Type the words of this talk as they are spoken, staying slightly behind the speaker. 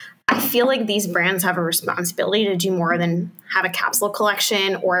I feel like these brands have a responsibility to do more than have a capsule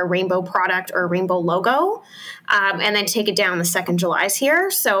collection or a rainbow product or a rainbow logo, and then take it down the second July's here.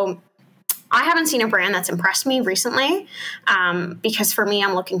 So I haven't seen a brand that's impressed me recently, because for me,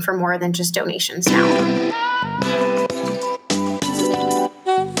 I'm looking for more than just donations now.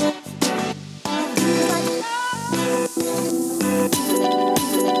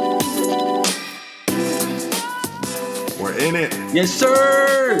 We're in it. Yes,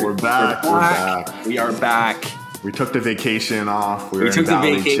 sir. We're back. We are back. We took the vacation off. We took the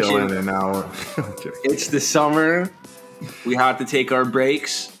vacation. Chilling, and now it's the summer. We had to take our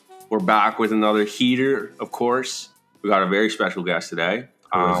breaks. We're back with another heater, of course. We got a very special guest today.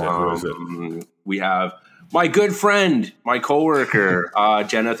 Who is it? We have my good friend, my coworker,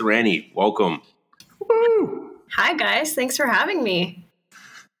 Jenna Tharani. Welcome. Woo. Hi, guys. Thanks for having me.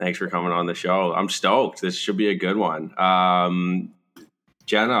 Thanks for coming on the show. I'm stoked. This should be a good one.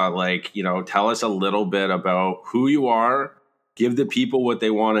 Jenna, tell us a little bit about who you are. Give the people what they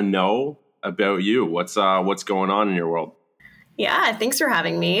want to know about you. What's going on in your world? Yeah, thanks for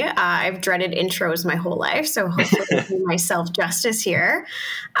having me. I've dreaded intros my whole life, so hopefully I do myself justice here.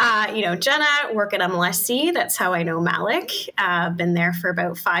 Jenna, work at MLSC. That's how I know Malik. Been there for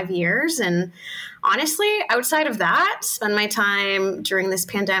about 5 years. And honestly, outside of that, spend my time during this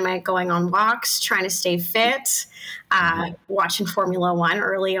pandemic going on walks, trying to stay fit, watching Formula One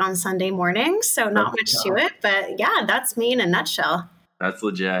early on Sunday mornings. So not much to it, but yeah, that's me in a nutshell. That's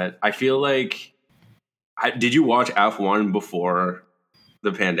legit. I feel like, did you watch F1 before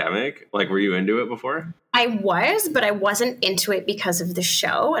the pandemic? Like, were you into it before? I was, but I wasn't into it because of the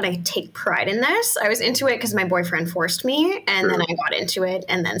show, and I take pride in this. I was into it because my boyfriend forced me, and then I got into it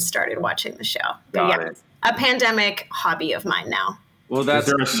and then started watching the show. But it's a pandemic hobby of mine now. Well, is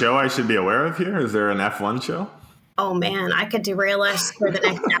there a show I should be aware of here? Is there an F1 show? Oh, man, I could derail us for the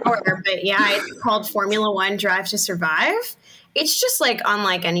next hour. But yeah, it's called Formula One Drive to Survive. It's just like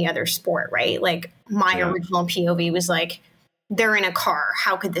unlike any other sport, right? Like my original POV was like, they're in a car.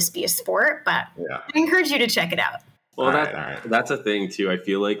 How could this be a sport? But I encourage you to check it out. Well, that's a thing too. I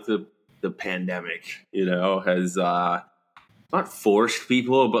feel like the pandemic, has not forced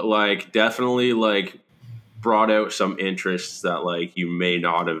people, but like definitely like brought out some interests that like you may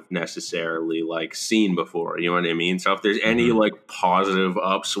not have necessarily like seen before. You know what I mean? So if there's any like positive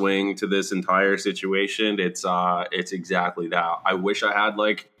upswing to this entire situation, it's exactly that. I wish I had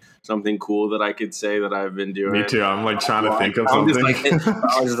like something cool that I could say that I've been doing. Me too. I'm like trying to think of something.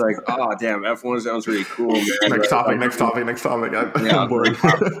 I was just like, oh damn, F1 sounds really cool, man. Next topic. I'm bored.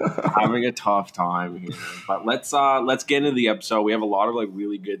 Having a tough time here. But let's get into the episode. We have a lot of like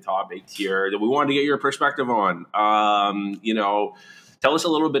really good topics here that we wanted to get your perspective on. Tell us a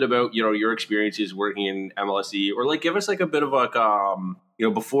little bit about, your experiences working in MLSE, or like give us like a bit of like,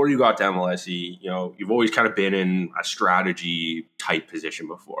 before you got to MLSE, you've always kind of been in a strategy type position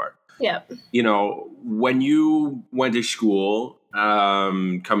before. Yeah. When you went to school,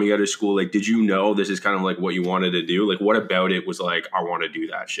 coming out of school, like, did you know this is kind of like what you wanted to do? Like, what about it was like, I want to do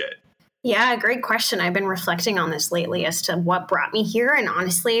that shit? Yeah, great question. I've been reflecting on this lately as to what brought me here. And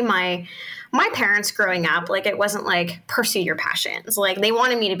honestly, my parents growing up, like it wasn't like pursue your passions. Like they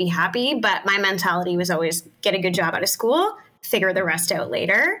wanted me to be happy, but my mentality was always get a good job out of school, figure the rest out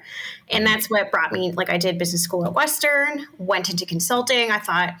later. And that's what brought me, like I did business school at Western, went into consulting. I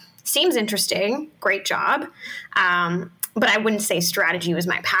thought, seems interesting, great job. But I wouldn't say strategy was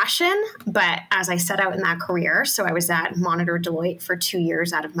my passion. But as I set out in that career, so I was at Monitor Deloitte for 2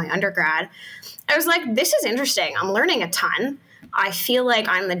 years out of my undergrad, I was like, this is interesting. I'm learning a ton. I feel like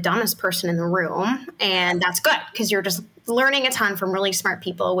I'm the dumbest person in the room. And that's good because you're just learning a ton from really smart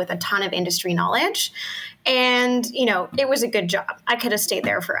people with a ton of industry knowledge. And, it was a good job. I could have stayed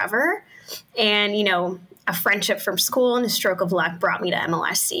there forever. And, a friendship from school and a stroke of luck brought me to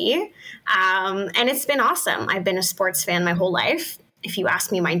MLSC. And it's been awesome. I've been a sports fan my whole life. If you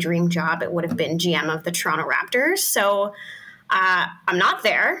asked me my dream job, it would have been GM of the Toronto Raptors. So I'm not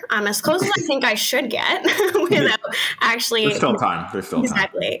there. I'm as close as I think I should get without actually. There's still time.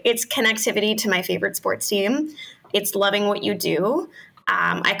 Exactly. It's connectivity to my favorite sports team. It's loving what you do.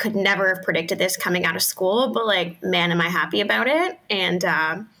 I could never have predicted this coming out of school, but like, man, am I happy about it? And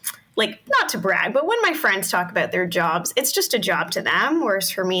like, not to brag, but when my friends talk about their jobs, it's just a job to them.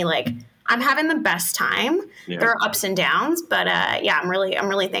 Whereas for me, like, I'm having the best time. Yeah. There are ups and downs, but I'm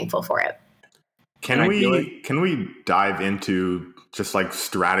really thankful for it. Can we dive into just like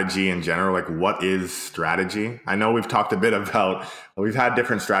strategy in general? Like, what is strategy? I know we've talked a bit about, we've had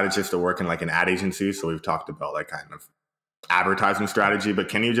different strategists that work in like an ad agency. So we've talked about like kind of advertising strategy, but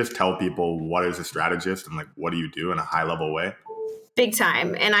can you just tell people what is a strategist and like, what do you do in a high level way? Big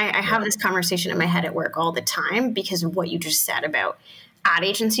time. And I have this conversation in my head at work all the time because of what you just said about ad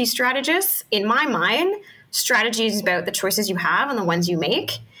agency strategists. In my mind, strategy is about the choices you have and the ones you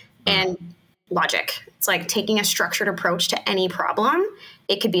make, and logic. It's like taking a structured approach to any problem.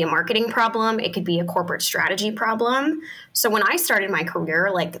 It could be a marketing problem. It could be a corporate strategy problem. So when I started my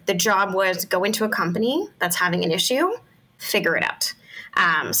career, like the job was go into a company that's having an issue, figure it out.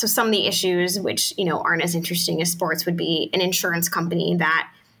 So some of the issues, which, you know, aren't as interesting as sports, would be an insurance company that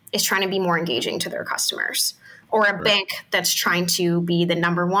is trying to be more engaging to their customers, or a bank that's trying to be the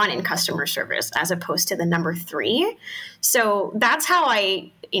number one in customer service as opposed to the number three. So that's how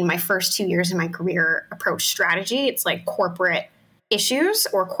I, in my first 2 years in my career, approach strategy. It's like corporate issues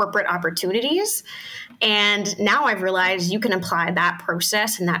or corporate opportunities. And now I've realized you can apply that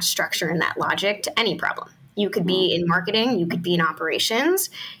process and that structure and that logic to any problem. You could be in marketing, you could be in operations,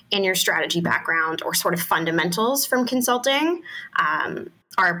 and your strategy background or sort of fundamentals from consulting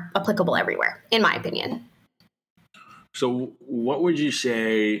are applicable everywhere, in my opinion. So what would you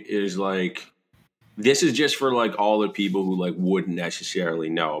say is like, this is just for like all the people who like wouldn't necessarily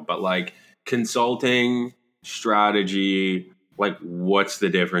know, but like consulting, strategy, like what's the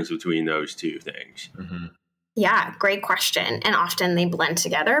difference between those two things? Mm-hmm. Yeah, great question. And often they blend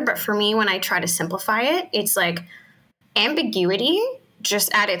together. But for me, when I try to simplify it, it's like ambiguity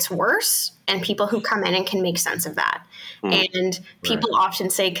just at its worst, and people who come in and can make sense of that. And people often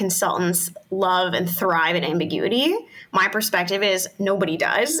say consultants love and thrive in ambiguity. My perspective is nobody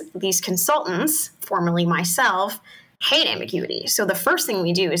does. These consultants, formerly myself, hate ambiguity. So the first thing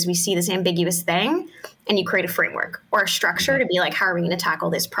we do is we see this ambiguous thing and you create a framework or a structure to be like, how are we going to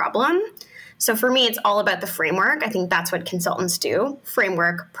tackle this problem? So for me, it's all about the framework. I think that's what consultants do.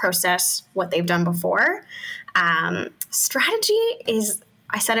 Framework, process, what they've done before. Strategy is,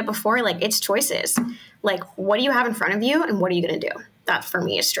 I said it before, like it's choices. Like, what do you have in front of you and what are you going to do? That for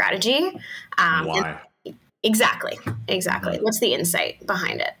me is strategy. Why? Exactly. What's the insight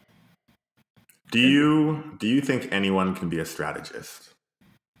behind it? Do you think anyone can be a strategist?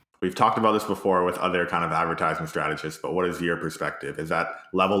 We've talked about this before with other kind of advertising strategists, but what is your perspective? Is that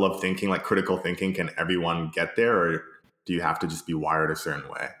level of thinking, like critical thinking, can everyone get there, or do you have to just be wired a certain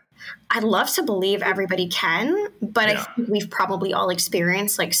way? I'd love to believe everybody can, but I think we've probably all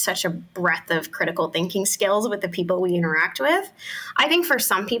experienced like such a breadth of critical thinking skills with the people we interact with. I think for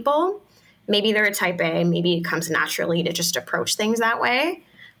some people, maybe they're a type A, maybe it comes naturally to just approach things that way.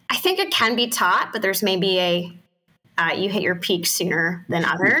 I think it can be taught, but there's maybe you hit your peak sooner than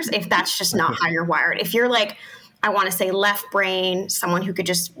others if that's just not how you're wired. If you're like, I want to say left brain, someone who could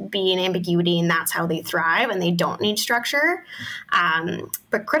just be in ambiguity and that's how they thrive and they don't need structure.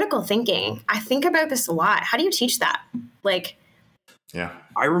 But critical thinking, I think about this a lot. How do you teach that? Like, yeah,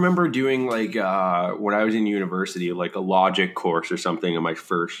 I remember doing like when I was in university, like a logic course or something in my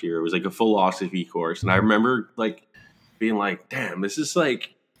first year. It was like a philosophy course. And I remember like being like, damn, this is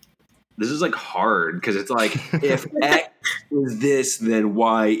like hard because it's like if X is this, then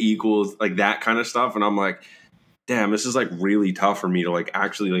Y equals like that kind of stuff. And I'm like, damn, this is like really tough for me to like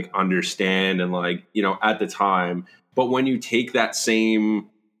actually like understand and like, you know, at the time. But when you take that same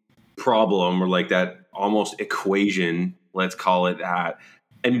problem or like that almost equation, let's call it that,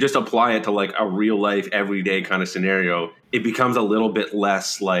 and you just apply it to like a real life everyday kind of scenario, it becomes a little bit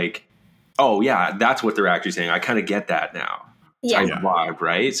less like, oh yeah, that's what they're actually saying. I kind of get that now. Type vibe,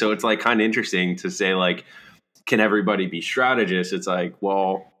 right? So it's like kind of interesting to say like, can everybody be strategists? It's like,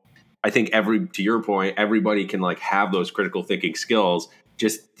 well, I think to your point, everybody can like have those critical thinking skills.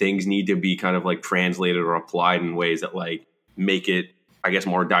 Just things need to be kind of like translated or applied in ways that like make it, I guess,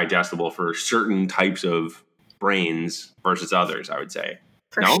 more digestible for certain types of brains versus others, I would say.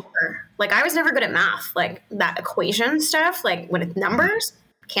 For sure. Like I was never good at math, like that equation stuff, like when it's numbers,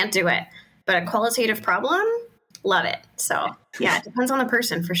 can't do it. But a qualitative problem, love it. So yeah, it depends on the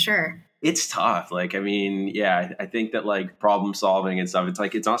person for sure. It's tough. Like, I mean, yeah, I think that like problem solving and stuff, it's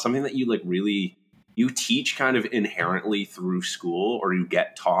like, it's not something that you like really, you teach kind of inherently through school, or you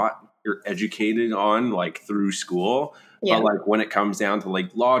get taught, you're educated on like through school. Yeah. But like when it comes down to like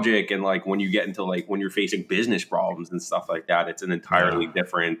logic and like when you get into like when you're facing business problems and stuff like that, it's an entirely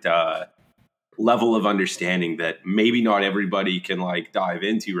different level of understanding that maybe not everybody can like dive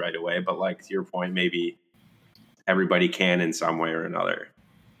into right away. But like to your point, maybe everybody can in some way or another.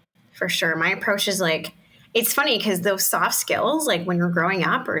 For sure. My approach is like, it's funny because those soft skills, like when you're growing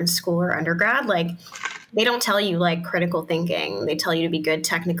up or in school or undergrad, like they don't tell you like critical thinking. They tell you to be good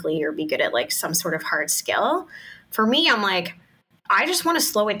technically or be good at like some sort of hard skill. For me, I'm like, I just want to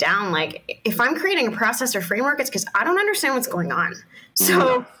slow it down. Like if I'm creating a process or framework, it's because I don't understand what's going on.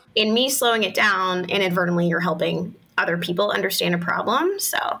 So in me slowing it down, inadvertently, you're helping other people understand a problem.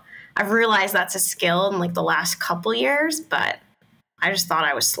 So I've realized that's a skill in like the last couple years, but I just thought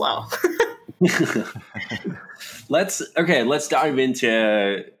I was slow. Let's dive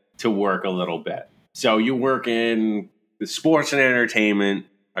into work a little bit. So you work in the sports and entertainment.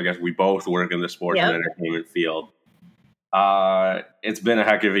 I guess we both work in the sports and entertainment field. It's been a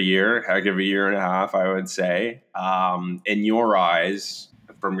heck of a year and a half, I would say. In your eyes,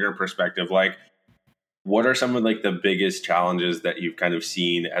 from your perspective, like, what are some of like the biggest challenges that you've kind of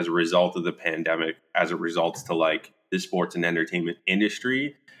seen as a result of the pandemic, as it results to like the sports and entertainment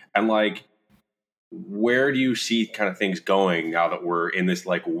industry? And like, where do you see kind of things going now that we're in this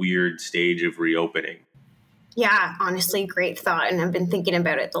like weird stage of reopening? Yeah, honestly, great thought. And I've been thinking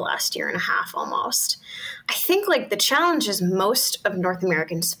about it the last year and a half almost. I think like the challenge is most of North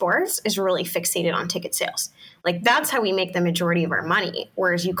American sports is really fixated on ticket sales. Like that's how we make the majority of our money.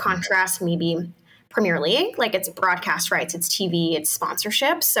 Whereas you contrast maybe Premier League, like it's broadcast rights, it's TV, it's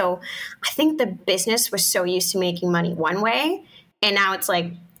sponsorship. So I think the business was so used to making money one way. And now it's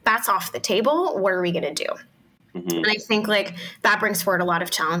like, that's off the table. What are we going to do? Mm-hmm. And I think like that brings forward a lot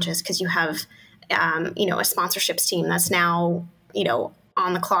of challenges because you have, a sponsorships team that's now,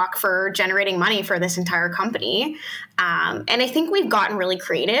 on the clock for generating money for this entire company. And I think we've gotten really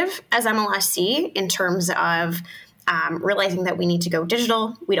creative as MLSC in terms of realizing that we need to go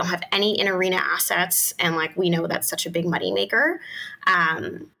digital. We don't have any in-arena assets. And like, we know that's such a big moneymaker.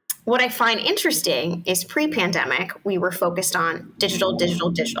 What I find interesting is pre-pandemic, we were focused on digital.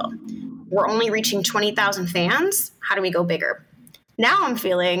 We're only reaching 20,000 fans. How do we go bigger? Now I'm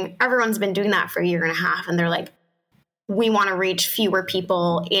feeling everyone's been doing that for a year and a half. And they're like, we want to reach fewer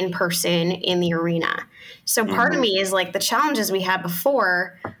people in person in the arena. So part of me is like the challenges we had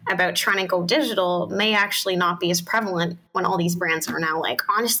before about trying to go digital may actually not be as prevalent when all these brands are now like,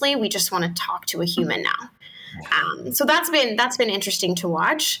 honestly, we just want to talk to a human now. So that's been interesting to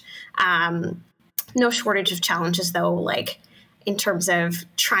watch. No shortage of challenges though, like in terms of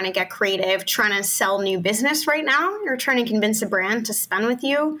trying to get creative, trying to sell new business right now. You're trying to convince a brand to spend with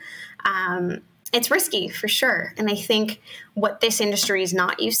you. It's risky for sure. And I think what this industry is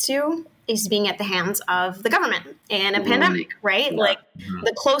not used to is being at the hands of the government in a pandemic, right? Yeah. Like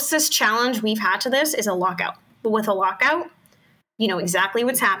the closest challenge we've had to this is a lockout. But with a lockout, you know exactly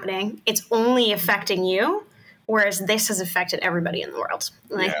what's happening. It's only affecting you, whereas this has affected everybody in the world.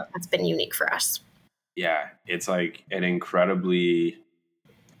 And I think that's been unique for us. Yeah, it's like an incredibly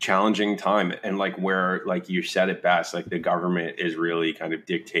challenging time, and like where, like you said it best, like the government is really kind of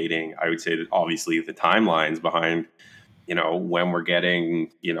dictating, I would say, that obviously the timelines behind, when we're getting,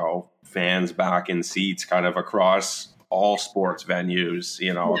 fans back in seats kind of across all sports venues,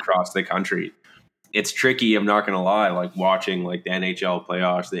 across the country. It's tricky, I'm not gonna lie, like watching like the NHL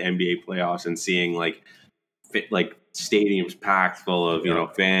playoffs, the NBA playoffs, and seeing like stadiums packed full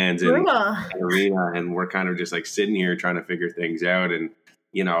of fans in the arena, and we're kind of just like sitting here trying to figure things out. And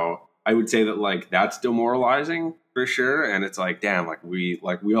I would say that like that's demoralizing for sure. And it's like, damn, we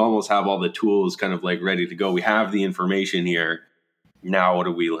almost have all the tools kind of like ready to go. We have the information here. Now what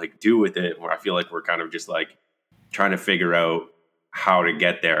do we like do with it? Where I feel like we're kind of just like trying to figure out how to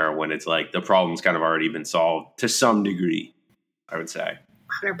get there when it's like the problem's kind of already been solved to some degree, I would say.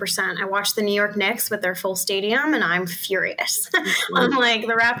 100%. I watched the New York Knicks with their full stadium and I'm furious. I'm like,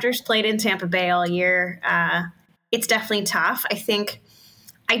 the Raptors played in Tampa Bay all year. It's definitely tough. I think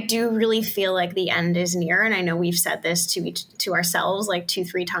I do really feel like the end is near. And I know we've said this to ourselves like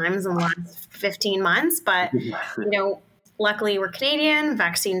 2-3 times in the last 15 months, but luckily we're Canadian,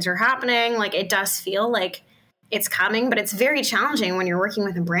 vaccines are happening. Like it does feel like it's coming, but it's very challenging when you're working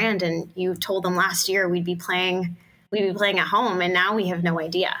with a brand and you told them last year we'd be playing at home, and now we have no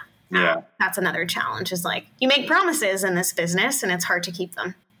idea. Yeah. That's another challenge, is like you make promises in this business and it's hard to keep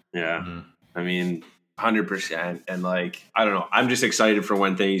them. Yeah. Mm-hmm. I mean, 100%. And like, I don't know, I'm just excited for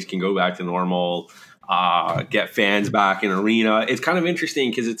when things can go back to normal, get fans back in arena. It's kind of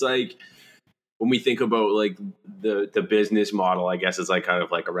interesting because it's like, when we think about like the business model, I guess it's like kind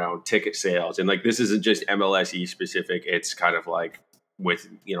of like around ticket sales. And like, this isn't just MLSE specific. It's kind of like with,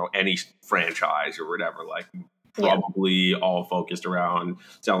 any franchise or whatever, like probably all focused around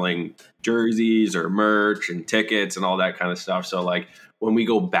selling jerseys or merch and tickets and all that kind of stuff. So like when we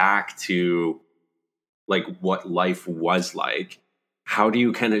go back to like what life was like, how do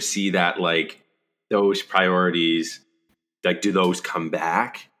you kind of see that, like those priorities, like do those come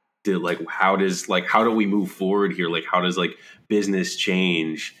back? How do we move forward here? Like how does like business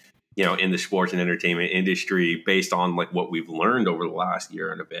change, in the sports and entertainment industry based on like what we've learned over the last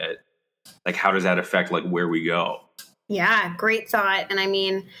year and a bit? Like, how does that affect like where we go? Yeah, great thought. And I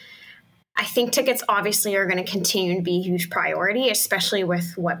mean, I think tickets obviously are going to continue to be a huge priority, especially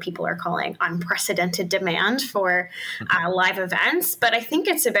with what people are calling unprecedented demand for live events. But I think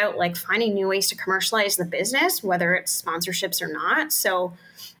it's about like finding new ways to commercialize the business, whether it's sponsorships or not. So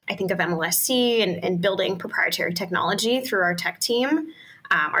I think of MLSC and building proprietary technology through our tech team,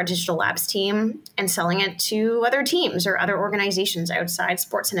 our digital labs team, and selling it to other teams or other organizations outside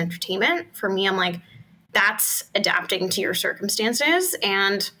sports and entertainment. For me, I'm like, that's adapting to your circumstances,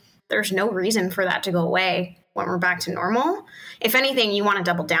 and there's no reason for that to go away when we're back to normal. If anything, you want to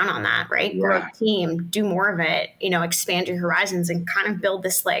double down on that, right? Grow a team, do more of it, expand your horizons and kind of build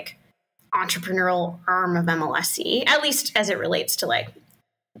this like entrepreneurial arm of MLSC, at least as it relates to like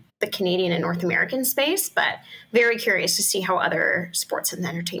the Canadian and North American space, but very curious to see how other sports and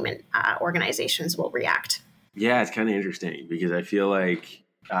entertainment organizations will react. Yeah, it's kind of interesting because I feel like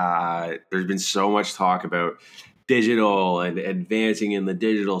there's been so much talk about digital and advancing in the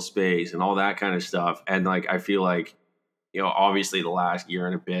digital space and all that kind of stuff. And like, I feel like, obviously the last year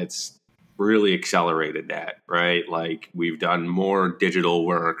and a bit's really accelerated that, right? Like we've done more digital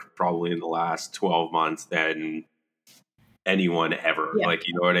work probably in the last 12 months than anyone ever. Yeah. Like,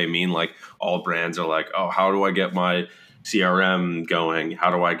 you know what I mean? Like all brands are like, oh, how do I get my CRM going?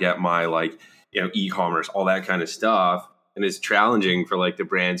 How do I get my like, e-commerce, all that kind of stuff. And it's challenging for like the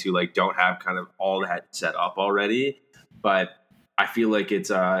brands who like don't have kind of all that set up already. But I feel like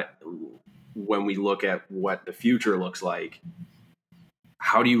it's when we look at what the future looks like,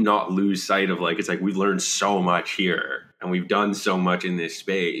 how do you not lose sight of like, it's like we've learned so much here and we've done so much in this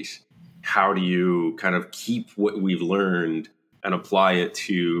space. How do you kind of keep what we've learned and apply it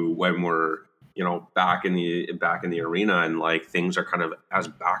to when we're, back in the arena and like things are kind of as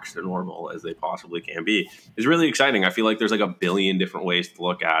back to normal as they possibly can be? It's really exciting. I feel like there's like a billion different ways to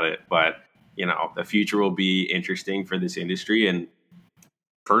look at it, but the future will be interesting for this industry. And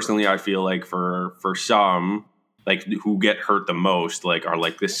personally, I feel like for some, like who get hurt the most, like are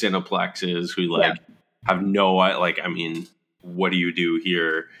like the Cineplexes who like have no, like, I mean, what do you do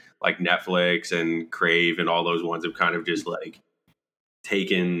here? Like Netflix and Crave and all those ones have kind of just like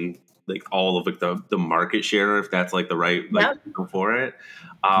taken like all of like the market share, if that's like the right like for it,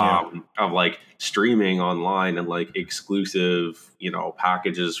 of like streaming online and like exclusive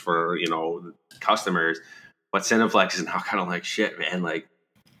packages for customers. But Cineplex is now kind of like, shit, man, like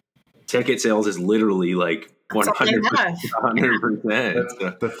ticket sales is literally like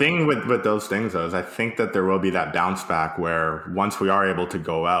 100%. The thing with those things though is I think that there will be that bounce back where once we are able to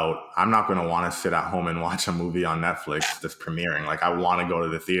go out, I'm not going to want to sit at home and watch a movie on Netflix that's premiering. Like I want to go to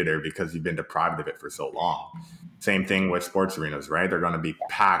the theater because you've been deprived of it for so long. Same thing with sports arenas, right? They're going to be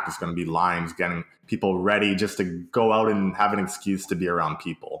packed. There's going to be lines getting people ready just to go out and have an excuse to be around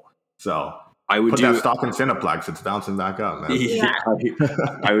people. So I would put that stock in Cineplex. It's bouncing back up, man. Yeah.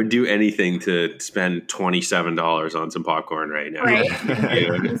 I would do anything to spend $27 on some popcorn right now.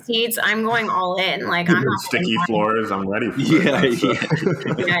 Right. Seats, I'm going all in. Like I'm not sticky floors. I'm ready for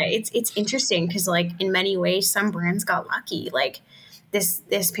it. Yeah, it's interesting because like in many ways, some brands got lucky. Like this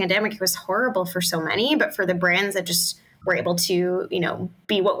pandemic was horrible for so many, but for the brands that just were able to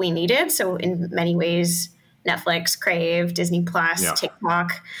be what we needed. So in many ways, Netflix, Crave, Disney Plus,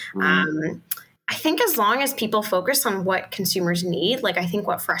 TikTok. I think as long as people focus on what consumers need, like I think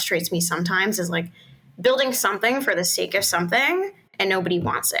what frustrates me sometimes is like building something for the sake of something and nobody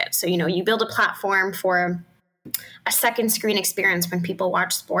wants it. So, you build a platform for a second screen experience when people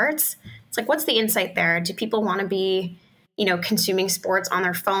watch sports. It's like, what's the insight there? Do people want to be, consuming sports on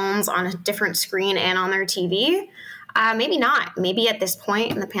their phones, on a different screen and on their TV? Maybe not. Maybe at this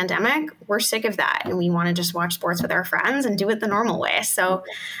point in the pandemic, we're sick of that and we want to just watch sports with our friends and do it the normal way. So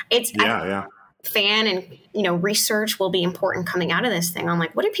it's fan and research will be important coming out of this thing on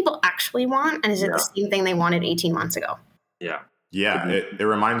like, what do people actually want, and is it the same thing they wanted 18 months ago? It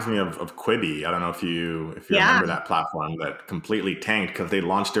reminds me of Quibi. I don't know if you remember that platform that completely tanked because they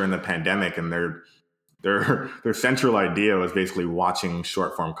launched during the pandemic, and their central idea was basically watching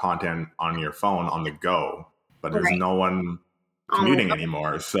short form content on your phone on the go, but there's no one commuting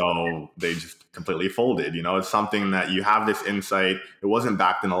anymore. So they just completely folded. It's something that you have this insight. It wasn't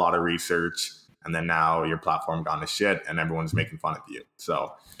backed in a lot of research. And then now your platform gone to shit and everyone's making fun of you.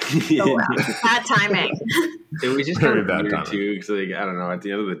 So bad timing. It was just kind of weird too. Because like, I don't know, at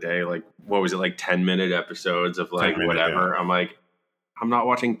the end of the day, like, what was it, like 10-minute episodes of like whatever? I'm like, I'm not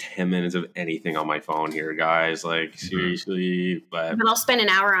watching 10 minutes of anything on my phone here, guys. Like, seriously. But I'll spend an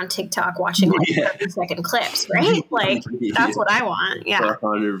hour on TikTok watching like 30-second clips, right? Like, that's what I want. Yeah.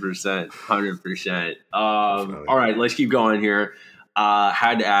 100%. 100%. All right, let's keep going here.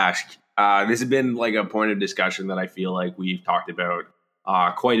 Had to ask. This has been like a point of discussion that I feel like we've talked about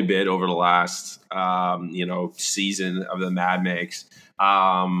quite a bit over the last, season of the Mad Mix.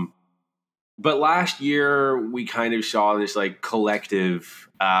 But last year we kind of saw this like collective,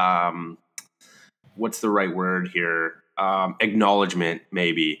 what's the right word here? Acknowledgement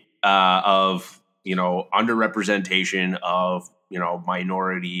maybe, of, underrepresentation of,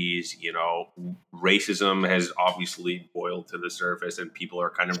 minorities. Racism has obviously boiled to the surface, and people are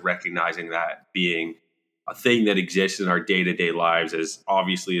kind of recognizing that being a thing that exists in our day-to-day lives, as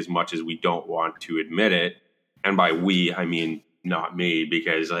obviously as much as we don't want to admit it. And by we, I mean not me,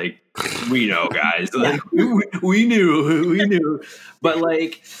 because like we know, guys, like we knew, but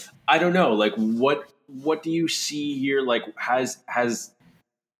like I don't know, like what do you see here? Like has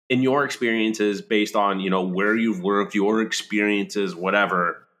in your experiences, based on where you've worked, your experiences,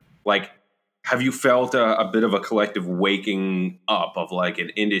 whatever, like have you felt a bit of a collective waking up of like an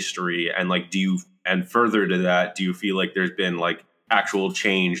industry, and like and further to that, do you feel like there's been like actual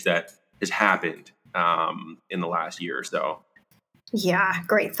change that has happened in the last year or so? Yeah,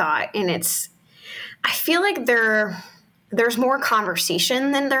 great thought. And I feel like there's more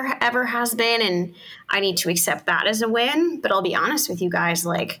conversation than there ever has been, and I need to accept that as a win. But I'll be honest with you guys,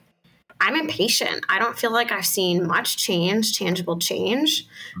 like I'm impatient. I don't feel like I've seen much change, tangible change.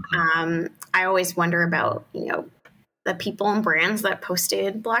 I always wonder about, the people and brands that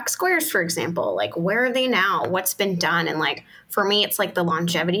posted black squares, for example, like where are they now? What's been done? And like, for me, it's like the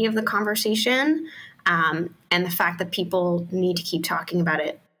longevity of the conversation, and the fact that people need to keep talking about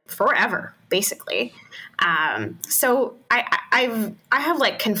it forever, basically. So I have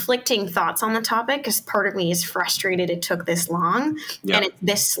like conflicting thoughts on the topic, because part of me is frustrated it took this long and it's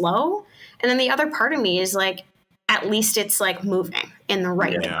this slow. And then the other part of me is like, at least it's like moving in the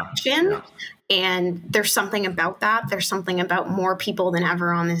right direction. Yeah. And there's something about that. There's something about more people than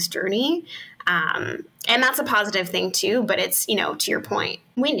ever on this journey. And that's a positive thing too, but it's, to your point,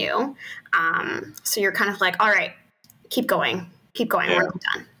 we knew. So you're kind of like, all right, keep going. Yeah. We're not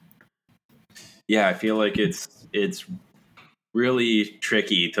done. Yeah. I feel like it's really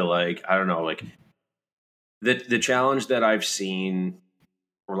tricky to like, I don't know, like the challenge that I've seen,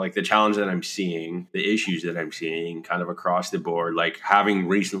 or like the challenge that I'm seeing, the issues that I'm seeing kind of across the board, like having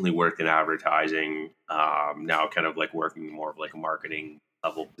recently worked in advertising, now kind of like working more of like a marketing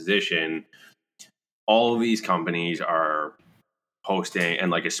level position, all of these companies are posting,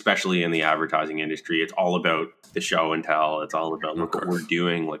 and like especially in the advertising industry, it's all about the show and tell. It's all about look what we're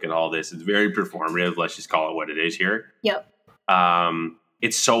doing, look at all this. It's very performative. Let's just call it what it is here. Yep.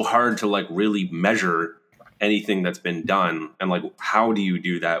 It's so hard to like really measure anything that's been done, and like how do you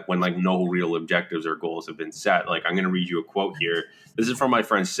do that when like no real objectives or goals have been set? Like I'm going to read you a quote here. This is from my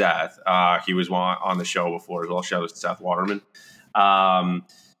friend Seth. He was on the show before as well. Shout out to Seth Waterman.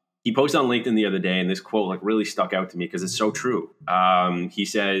 He posted on LinkedIn the other day, and this quote like really stuck out to me because it's so true. He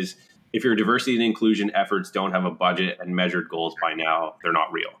says, if your diversity and inclusion efforts don't have a budget and measured goals by now, they're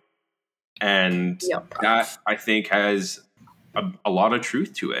not real. And that I think has a lot of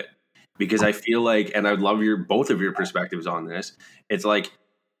truth to it. Because I feel like, and I'd love both of your perspectives on this. It's like,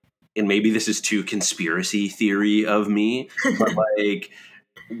 and maybe this is too conspiracy theory of me, but like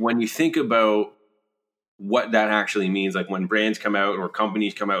when you think about what that actually means, like when brands come out or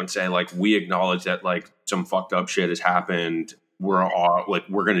companies come out and say like, we acknowledge that like some fucked up shit has happened. We're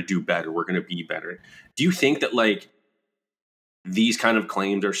going to do better. We're going to be better. Do you think that like these kind of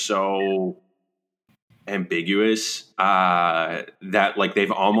claims are so ambiguous that like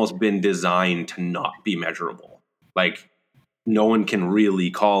they've almost been designed to not be measurable? Like no one can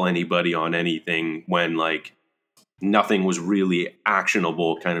really call anybody on anything when like nothing was really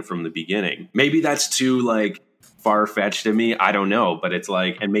actionable kind of from the beginning. Maybe that's too like far-fetched to me. I don't know, but it's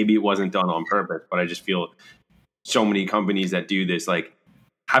like, and maybe it wasn't done on purpose, but I just feel so many companies that do this like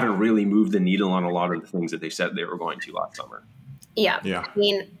haven't really moved the needle on a lot of the things that they said they were going to last summer. Yeah. I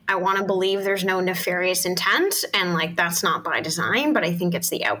mean, I want to believe there's no nefarious intent, and like that's not by design, but I think it's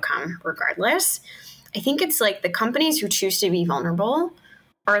the outcome regardless. I think it's like the companies who choose to be vulnerable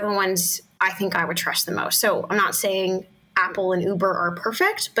are the ones I think I would trust the most. So I'm not saying Apple and Uber are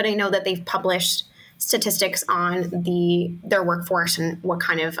perfect, but I know that they've published statistics on their workforce and what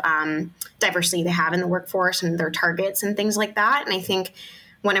kind of diversity they have in the workforce and their targets and things like that. And I think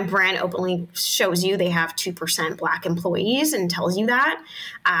when a brand openly shows you they have 2% Black employees and tells you that,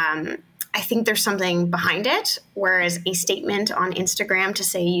 I think there's something behind it. Whereas a statement on Instagram to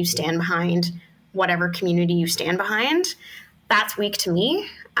say you stand behind whatever community you stand behind, that's weak to me.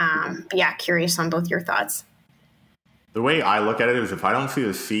 But yeah, curious on both your thoughts. The way I look at it is if I don't see the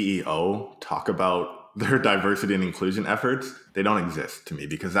CEO talk about their diversity and inclusion efforts, they don't exist to me,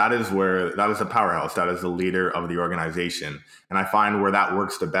 because that is a powerhouse. That is the leader of the organization. And I find where that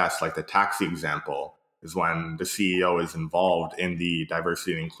works the best, like the taxi example, is when the CEO is involved in the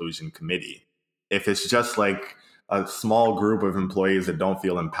diversity and inclusion committee. If it's just like a small group of employees that don't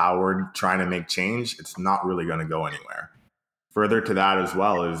feel empowered trying to make change, it's not really going to go anywhere. Further to that as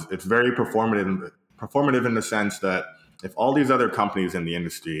well is it's very performative in the sense that if all these other companies in the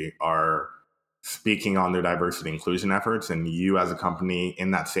industry are speaking on their diversity inclusion efforts and you as a company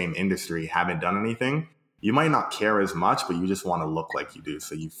in that same industry haven't done anything, you might not care as much, but you just want to look like you do,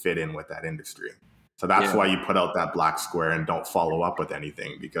 so you fit in with that industry. So that's why you put out that black square and don't follow up with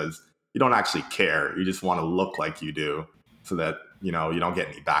anything, because you don't actually care. You just want to look like you do so that, you don't get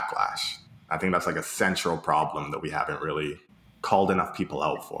any backlash. I think that's like a central problem that we haven't really called enough people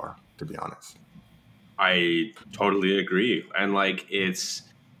out for, to be honest. I totally agree. And like, it's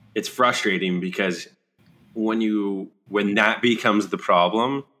frustrating because when that becomes the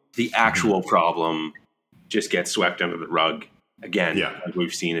problem, the actual problem just gets swept under the rug again. Like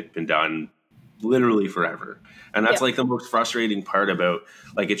we've seen it been done literally forever. And that's like the most frustrating part about,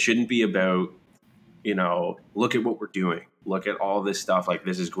 like, it shouldn't be about, look at what we're doing. Look at all this stuff. Like,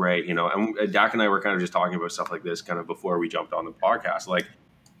 this is great, and Dak and I were kind of just talking about stuff like this kind of before we jumped on the podcast. Like,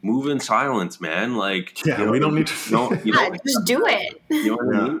 move in silence, man. Like, we don't need to. Just do it. You know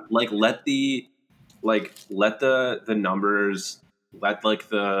what I mean? Like, let the numbers, let like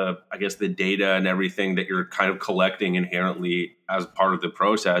the data and everything that you're kind of collecting inherently as part of the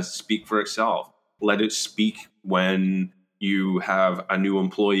process speak for itself. Let it speak when you have a new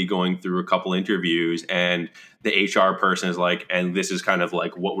employee going through a couple interviews and the HR person is like, and this is kind of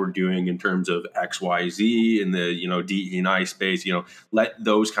like what we're doing in terms of XYZ in the, DE&I space, let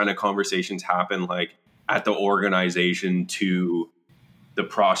those kind of conversations happen, like at the organization to the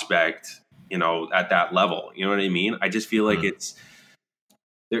prospect, at that level. You know what I mean? I just feel like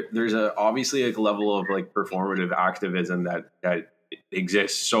there's obviously a level of like performative activism that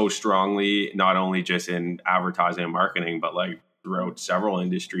exists so strongly, not only just in advertising and marketing, but like throughout several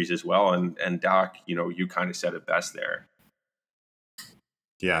industries as well. And Doc, you kind of said it best there.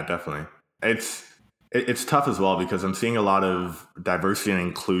 Yeah, definitely. It's tough as well because I'm seeing a lot of diversity and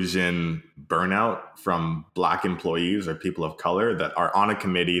inclusion burnout from Black employees or people of color that are on a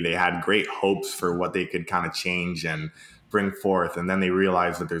committee. They had great hopes for what they could kind of change and bring forth. And then they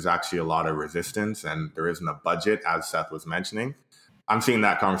realize that there's actually a lot of resistance and there isn't a budget, as Seth was mentioning. I'm seeing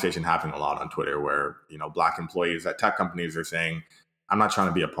that conversation happening a lot on Twitter where, Black employees at tech companies are saying, I'm not trying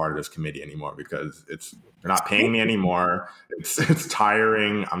to be a part of this committee anymore because they're not paying me anymore. It's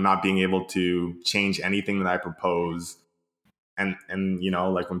tiring. I'm not being able to change anything that I propose. And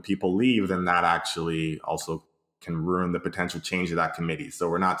like when people leave, then that actually also can ruin the potential change of that committee. So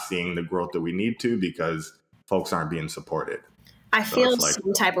we're not seeing the growth that we need to because folks aren't being supported. I feel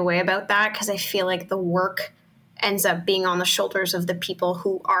some type of way about that because I feel like the work ends up being on the shoulders of the people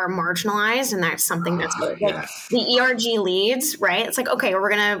who are marginalized. And that's something that's like the ERG leads, right? It's like, okay,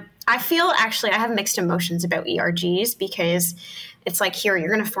 I feel actually I have mixed emotions about ERGs because it's like, here, you're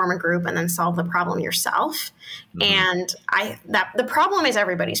going to form a group and then solve the problem yourself. And the problem is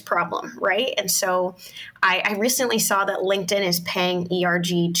everybody's problem, right? And so I recently saw that LinkedIn is paying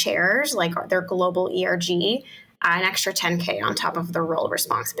ERG chairs, like their global ERG, an extra $10K on top of the role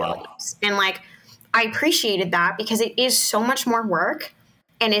responsibilities. And like, I appreciated that because it is so much more work.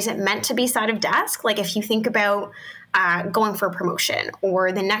 And is it meant to be side of desk? Like if you think about going for a promotion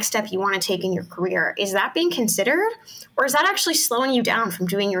or the next step you want to take in your career, is that being considered? Or is that actually slowing you down from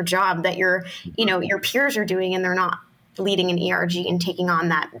doing your job that your peers are doing and they're not leading an ERG and taking on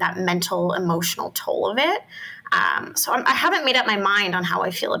that mental, emotional toll of it? So I haven't made up my mind on how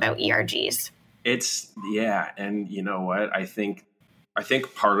I feel about ERGs. And you know what? I think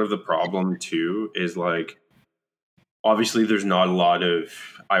part of the problem too is like, obviously there's not a lot of,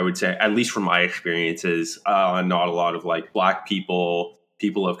 I would say, at least from my experiences, not a lot of like Black people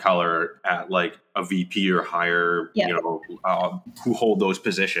of color at like a VP or higher, who hold those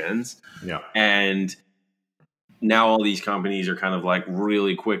positions. Yeah. And now all these companies are kind of like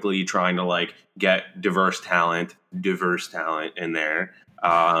really quickly trying to like get diverse talent in there.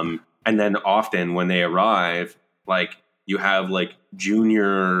 And then often when they arrive, like you have like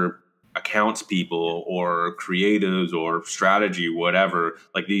junior accounts people or creatives or strategy, whatever,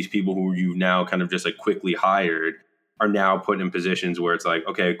 like these people who you've now kind of just like quickly hired are now put in positions where it's like,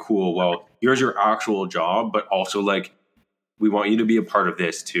 okay, cool. Well, here's your actual job, but also like, we want you to be a part of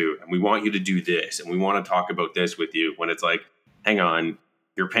this too. And we want you to do this. And we want to talk about this with you, when it's like, hang on,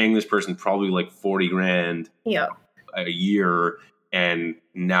 you're paying this person probably like 40 grand a year. and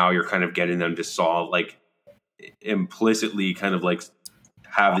now you're kind of getting them to solve, like, implicitly kind of like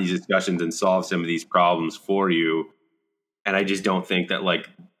have these discussions and solve some of these problems for you. And I just don't think that, like,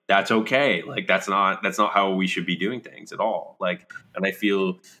 that's okay. Like, that's not how we should be doing things at all. Like, and I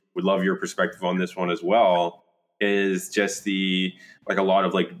feel would love your perspective on this one as well, is just the, like, a lot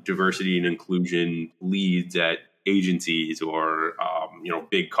of like diversity and inclusion leads at agencies or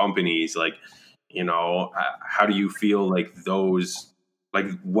big companies. Like, how do you feel like those, like,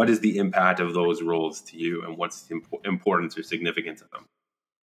 what is the impact of those roles to you, and what's the importance or significance of them?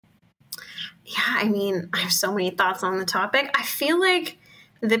 Yeah, I mean, I have so many thoughts on the topic. I feel like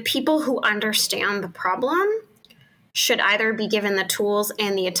the people who understand the problem should either be given the tools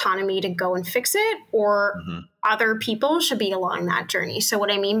and the autonomy to go and fix it, or other people should be along that journey. So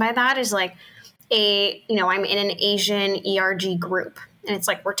what I mean by that is, like, I'm in an Asian ERG group, and it's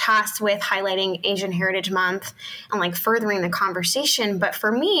like we're tasked with highlighting Asian Heritage Month and like furthering the conversation. But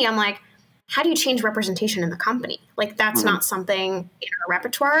for me, I'm like, how do you change representation in the company? Like, that's not something in our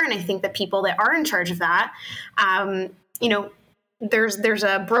repertoire. And I think the people that are in charge of that, there's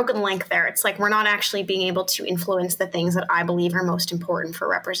a broken link there. It's like we're not actually being able to influence the things that I believe are most important for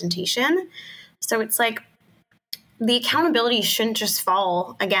representation. So it's like the accountability shouldn't just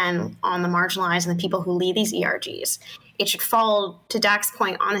fall, again, on the marginalized and the people who lead these ERGs. It should fall, to Dak's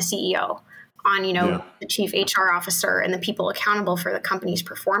point, on the CEO, on, the chief HR officer, and the people accountable for the company's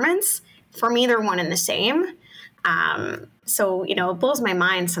performance. For me, they're one and the same. So, it blows my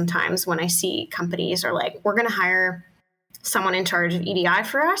mind sometimes when I see companies are like, we're going to hire someone in charge of EDI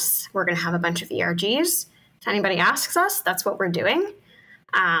for us. We're going to have a bunch of ERGs. If anybody asks us, that's what we're doing.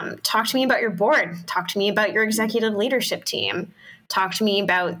 Talk to me about your board. Talk to me about your executive leadership team. Talk to me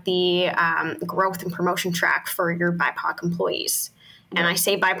about the growth and promotion track for your BIPOC employees. And I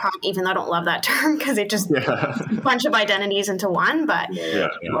say BIPOC even though I don't love that term, because it just puts a bunch of identities into one, but you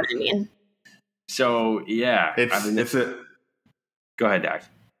know what I mean. So, yeah. Go ahead, Dak.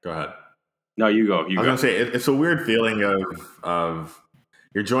 Go ahead. No, you go. I was going to say, it's a weird feeling of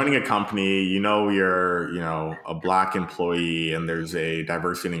you're joining a company, you're, a Black employee, and there's a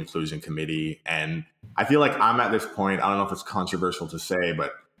diversity and inclusion committee. And I feel like I'm at this point, I don't know if it's controversial to say,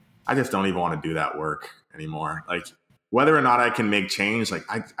 but I just don't even want to do that work anymore. Like, whether or not I can make change, like,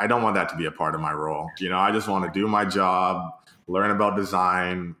 I don't want that to be a part of my role. I just want to do my job, learn about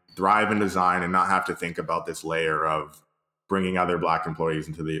design, thrive in design, and not have to think about this layer of bringing other Black employees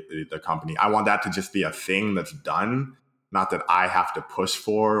into the company. I want that to just be a thing that's done, not that I have to push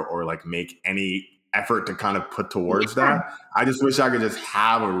for or like make any effort to kind of put towards that. I just wish I could just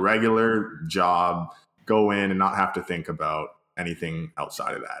have a regular job, go in and not have to think about anything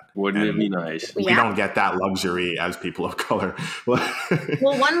outside of that. Wouldn't it be nice? We don't get that luxury as people of color. Well,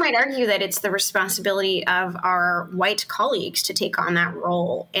 one might argue that it's the responsibility of our white colleagues to take on that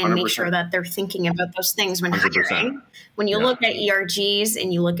role and 100%. make sure that they're thinking about those things when 100%. hiring. When you look at ERGs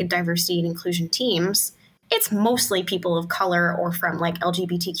and you look at diversity and inclusion teams, it's mostly people of color or from like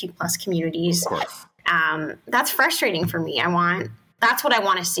LGBTQ plus communities. Of course. That's frustrating for me. That's what I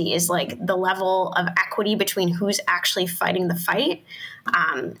want to see, is like the level of equity between who's actually fighting the fight,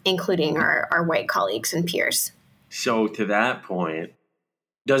 including our white colleagues and peers. So to that point,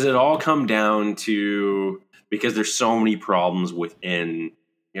 does it all come down to, because there's so many problems within,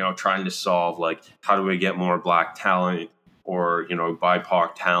 trying to solve, like, how do we get more Black talent or,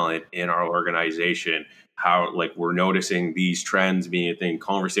 BIPOC talent in our organization? How, like, we're noticing these trends being a thing,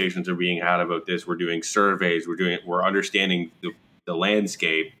 conversations are being had about this. We're doing surveys, we're understanding the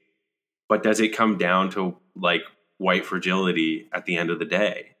landscape, but does it come down to like white fragility at the end of the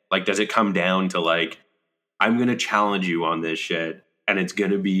day? Like, does it come down to like, I'm going to challenge you on this shit, and it's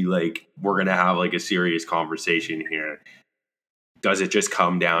going to be like, we're going to have like a serious conversation here? Does it just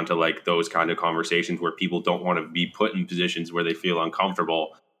come down to like those kind of conversations where people don't want to be put in positions where they feel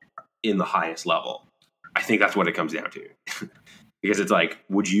uncomfortable in the highest level? I think that's what it comes down to. Because it's like,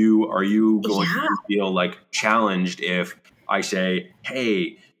 are you going to feel like challenged if I say,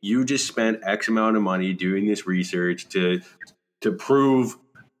 hey, you just spent X amount of money doing this research to prove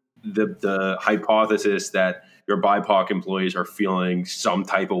the hypothesis that your BIPOC employees are feeling some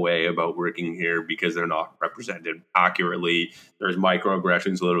type of way about working here because they're not represented accurately. There's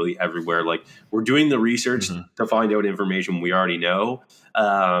microaggressions literally everywhere. Like, we're doing the research to find out information we already know.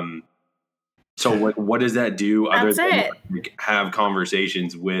 So what does that do other than like, have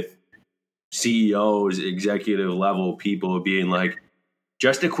conversations with CEOs, executive level people being like,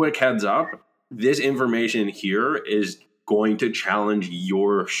 just a quick heads up, this information here is going to challenge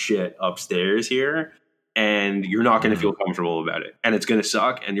your shit upstairs here, and you're not going to feel comfortable about it, and it's going to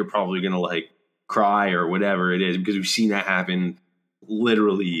suck, and you're probably going to like cry or whatever it is, because we've seen that happen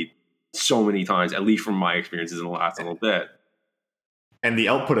literally so many times, at least from my experiences in the last little bit. And the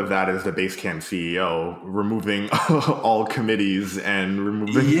output of that is the Basecamp CEO removing all committees and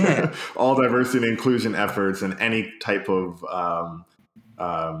removing all diversity and inclusion efforts and any type of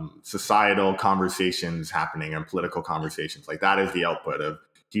societal conversations happening and political conversations. Like, that is the output of,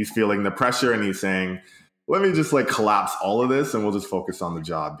 he's feeling the pressure and he's saying, let me just like collapse all of this and we'll just focus on the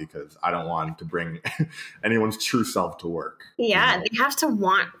job because I don't want to bring anyone's true self to work. Yeah, they have to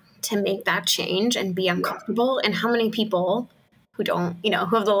want to make that change and be uncomfortable. And how many people who don't,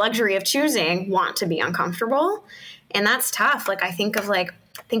 who have the luxury of choosing, want to be uncomfortable? And that's tough. Like, I think of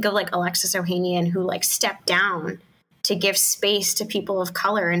Alexis Ohanian, who like stepped down to give space to people of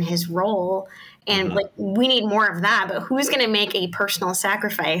color in his role. And like, we need more of that, but who's going to make a personal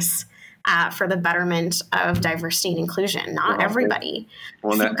sacrifice for the betterment of diversity and inclusion? Not everybody.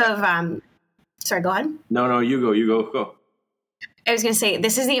 Sorry, go ahead. No, you go. I was going to say,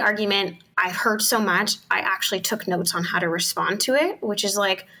 this is the argument I've heard so much. I actually took notes on how to respond to it, which is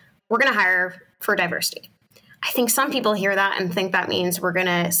like, we're going to hire for diversity. I think some people hear that and think that means we're going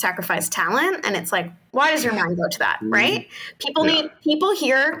to sacrifice talent. And it's like, why does your mind go to that? Right? People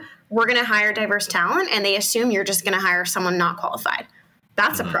hear we're going to hire diverse talent and they assume you're just going to hire someone not qualified.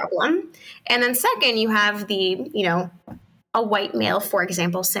 That's a problem. And then second, you have a white male, for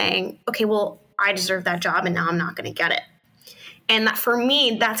example, saying, okay, well, I deserve that job and now I'm not going to get it. And that, for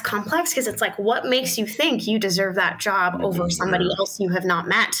me, that's complex because it's like, what makes you think you deserve that job over somebody else you have not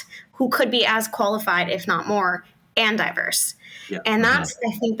met who could be as qualified, if not more, and diverse? Yeah. And that's,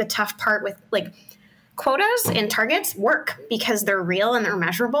 I think, the tough part with like quotas and targets work because they're real and they're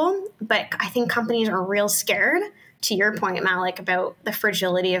measurable. But I think companies are real scared, to your point, Malik, about the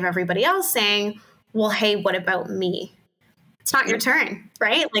fragility of everybody else saying, well, hey, what about me? It's not your turn,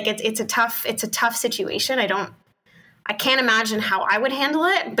 right? Like it's a tough situation. I can't imagine how I would handle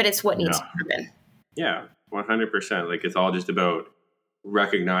it, but it's what needs to happen. Yeah, 100%. Like, it's all just about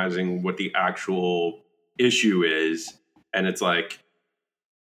recognizing what the actual issue is. And it's like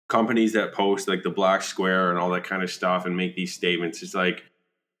companies that post like the black square and all that kind of stuff and make these statements. It's like,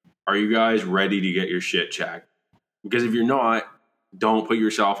 are you guys ready to get your shit checked? Because if you're not, don't put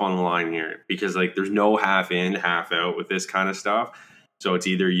yourself on the line here, because like there's no half in, half out with this kind of stuff. So it's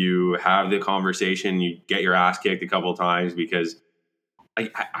either you have the conversation, you get your ass kicked a couple of times, because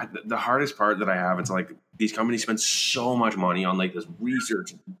the hardest part that I have, it's like these companies spend so much money on like this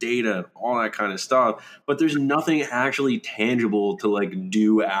research, data, all that kind of stuff, but there's nothing actually tangible to like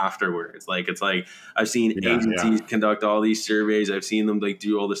do afterwards. Like, it's like I've seen agencies conduct all these surveys. I've seen them like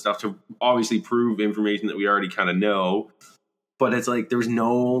do all this stuff to obviously prove information that we already kind of know, but it's like there's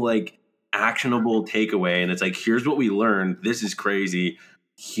no like actionable takeaway. And it's like, here's what we learned. This is crazy.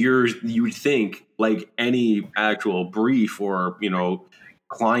 Here's, you would think like any actual brief or,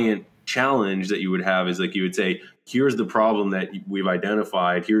 client challenge that you would have is like, you would say, here's the problem that we've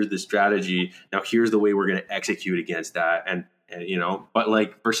identified. Here's the strategy. Now here's the way we're going to execute against that. And, but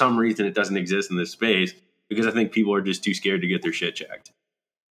like for some reason it doesn't exist in this space because I think people are just too scared to get their shit checked.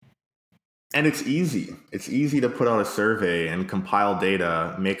 And it's easy. It's easy to put out a survey and compile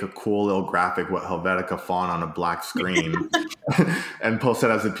data, make a cool little graphic with Helvetica font on a black screen and post it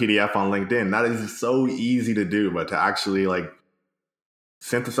as a PDF on LinkedIn. That is so easy to do, but to actually like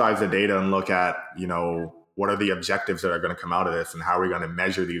synthesize the data and look at, what are the objectives that are going to come out of this and how are we going to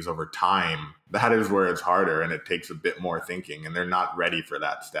measure these over time? That is where it's harder and it takes a bit more thinking, and they're not ready for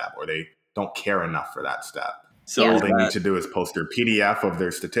that step, or they don't care enough for that step. So all they need to do is post their PDF of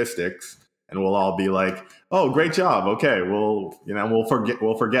their statistics, and we'll all be like, "Oh, great job! Okay, we'll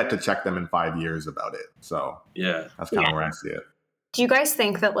forget to check them in 5 years about it." So that's kind of where I see it. Do you guys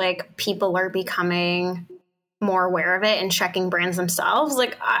think that like people are becoming more aware of it and checking brands themselves?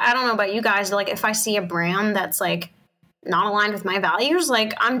 Like, I don't know about you guys, but like if I see a brand that's like not aligned with my values,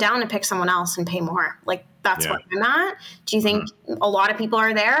 like I'm down to pick someone else and pay more. Like that's what I'm at. Do you think a lot of people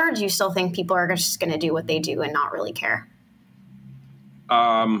are there? Or do you still think people are just going to do what they do and not really care?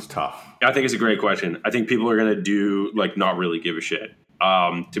 It's tough. I think it's a great question. I think people are going to do like not really give a shit.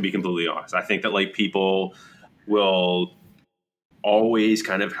 To be completely honest, I think that like people will always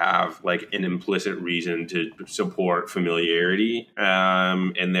kind of have like an implicit reason to support familiarity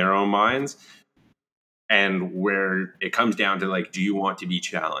in their own minds. And where it comes down to like, do you want to be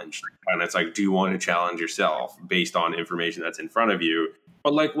challenged? And it's like, do you want to challenge yourself based on information that's in front of you?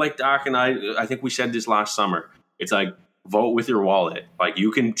 But like Doc and I think we said this last summer, it's like, vote with your wallet. Like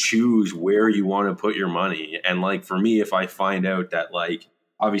you can choose where you want to put your money. And like, for me, if I find out that like,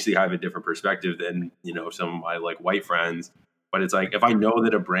 obviously I have a different perspective than, some of my like white friends, but it's like, if I know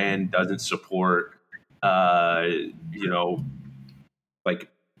that a brand doesn't support, like,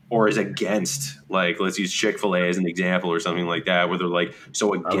 or is against, like, let's use Chick-fil-A as an example or something like that, where they're like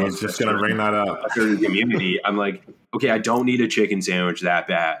so I was against just going to bring that up. a certain community. I'm like, okay, I don't need a chicken sandwich that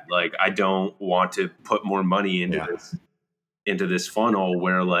bad. Like, I don't want to put more money into this funnel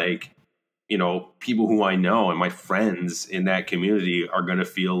where, like, you know, people who I know and my friends in that community are going to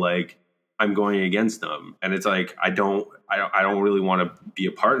feel like I'm going against them. And it's like, I don't really want to be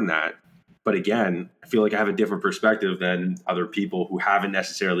a part in that. But again, I feel like I have a different perspective than other people who haven't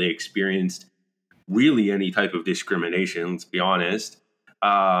necessarily experienced really any type of discrimination, let's be honest.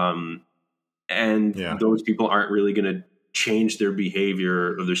 And those people aren't really going to change their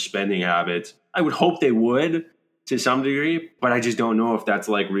behavior or their spending habits. I would hope they would to some degree, but I just don't know if that's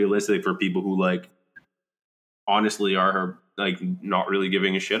like realistic for people who like honestly are like not really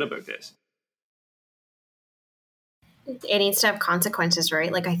giving a shit about this. It needs to have consequences,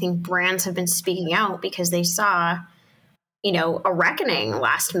 right? Like, I think brands have been speaking out because they saw, you know, a reckoning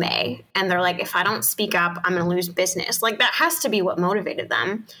last May, and they're like, if I don't speak up, I'm going to lose business. Like, that has to be what motivated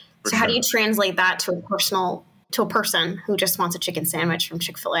them. So how do you translate that to a person who just wants a chicken sandwich from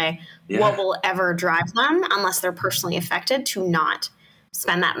Chick-fil-A? Yeah. What will ever drive them, unless they're personally affected, to not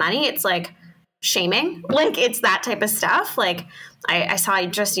spend that money? It's like shaming. Like, it's that type of stuff. Like, I saw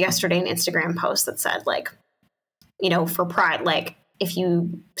just yesterday an Instagram post that said, like, you know, for Pride, like, if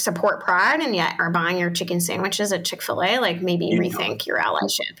you support Pride and yet are buying your chicken sandwiches at Chick-fil-A, like, maybe rethink your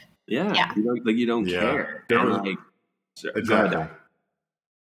allyship. Yeah. You don't care. Exactly.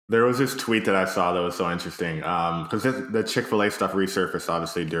 There was this tweet that I saw that was so interesting because the Chick-fil-A stuff resurfaced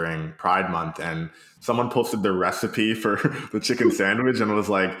obviously during Pride Month, and someone posted the recipe for the chicken sandwich and was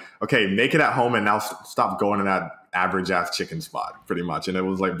like, okay, make it at home and now stop going to that average ass chicken spot, pretty much. And it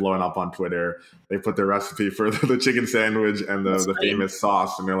was like blowing up on Twitter. They put the recipe for the chicken sandwich and the famous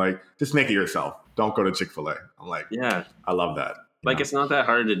sauce, and they're like, just make it yourself. Don't go to Chick-fil-A. I'm like, yeah, I love that. Like, it's not that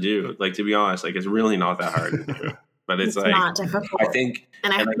hard to do. Like, to be honest, like, it's really not that hard to do. But it's like, not difficult. I think,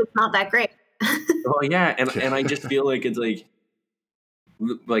 and I hope it's not that great. Well, yeah, and I just feel like it's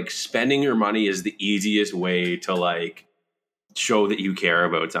like spending your money is the easiest way to like show that you care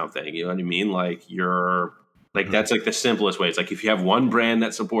about something. You know what I mean? Like, you're like, that's like the simplest way. It's like, if you have one brand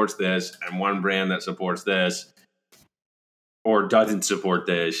that supports this and one brand that supports this or doesn't support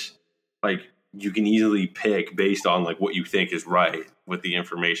this, like, you can easily pick based on like what you think is right with the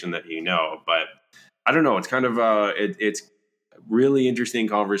information that you know. But I don't know. It's kind of it's a really interesting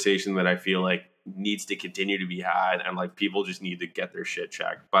conversation that I feel like needs to continue to be had, and like people just need to get their shit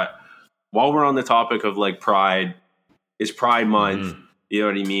checked. But while we're on the topic of like Pride, it's Pride Month. You know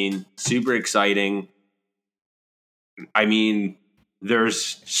what I mean? Super exciting. I mean,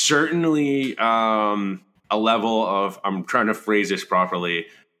 there's certainly a level of, I'm trying to phrase this properly.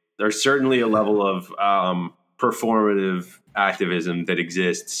 There's certainly a level of performative activism that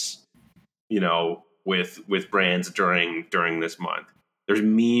exists, you know, with brands during this month. There's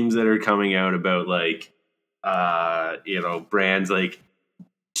memes that are coming out about like you know, brands like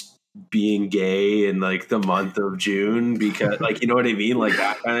being gay in like the month of June because, like, you know what I mean, like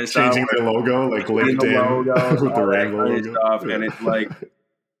that kind of stuff. Changing the logo, like LinkedIn with the rainbow logo stuff, and it's like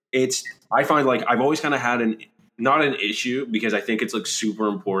I find like I've always kind of had not an issue, because I think it's like super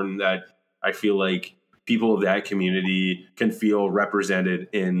important that I feel like people of that community can feel represented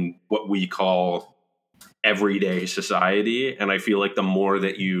in what we call everyday society. And I feel like the more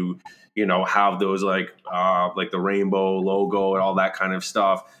that you know, have those like the rainbow logo and all that kind of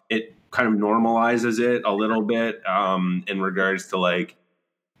stuff, it kind of normalizes it a little bit in regards to like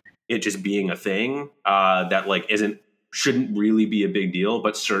it just being a thing that like shouldn't really be a big deal,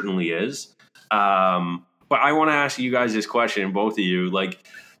 but certainly is. But I want to ask you guys this question, both of you, like,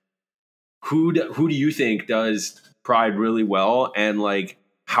 who do you think does Pride really well, and like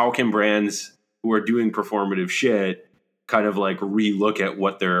how can brands who are doing performative shit kind of like relook at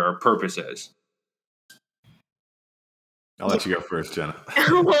what their purpose is? I'll let you go first, Jenna.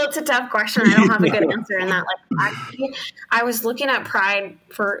 Well, it's a tough question. I don't have a good answer in that. Like, actually, I was looking at Pride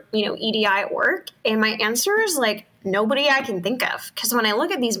for, you know, EDI at work, and my answer is like nobody I can think of. Because when I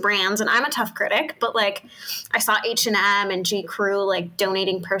look at these brands, and I'm a tough critic, but like I saw H&M and J. Crew like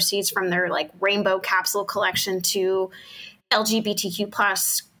donating proceeds from their like rainbow capsule collection to LGBTQ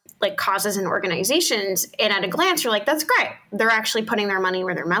plus like causes and organizations, and at a glance you're like, that's great. They're actually putting their money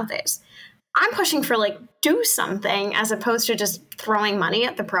where their mouth is. I'm pushing for like do something as opposed to just throwing money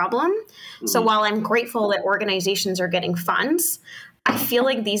at the problem. Mm-hmm. So while I'm grateful that organizations are getting funds, I feel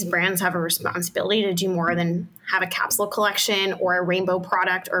like these brands have a responsibility to do more than have a capsule collection or a rainbow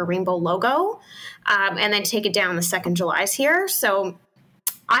product or a rainbow logo, and then take it down the 2nd July's here. So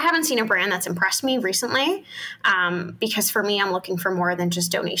I haven't seen a brand that's impressed me recently, because for me, I'm looking for more than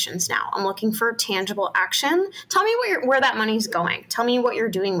just donations now. I'm looking for tangible action. Tell me where that money's going. Tell me what you're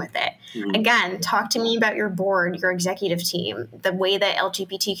doing with it. Mm-hmm. Again, talk to me about your board, your executive team, the way that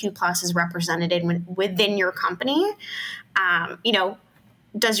LGBTQ plus is represented within your company.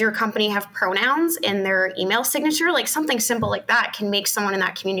 Does your company have pronouns in their email signature? Like something simple like that can make someone in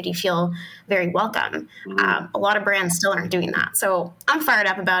that community feel very welcome. Mm-hmm. A lot of brands still aren't doing that. So I'm fired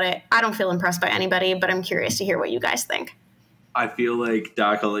up about it. I don't feel impressed by anybody, but I'm curious to hear what you guys think. I feel like,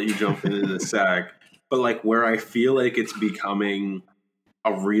 Doc, I'll let you jump in a sec, but like where I feel like it's becoming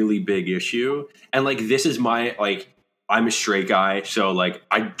a really big issue, and like this is my, like, I'm a straight guy, so like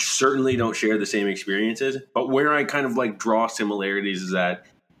I certainly don't share the same experiences, but where I kind of like draw similarities is that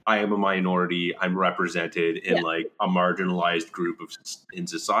I am a minority. I'm represented in like a marginalized group in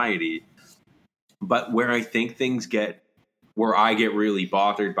society. But where I think where I get really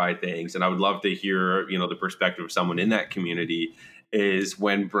bothered by things, and I would love to hear, the perspective of someone in that community, is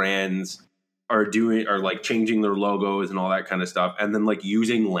when brands are like changing their logos and all that kind of stuff, and then like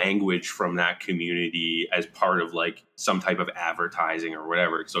using language from that community as part of like some type of advertising or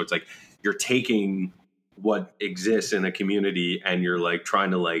whatever. So it's like you're taking what exists in a community and you're like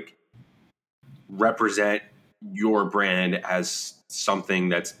trying to like represent your brand as something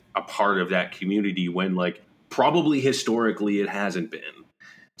that's a part of that community when like probably historically it hasn't been.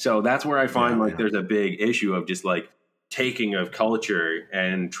 So that's where I find there's a big issue of just like taking of culture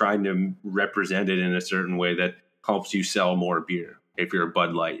and trying to represent it in a certain way that helps you sell more beer if you're a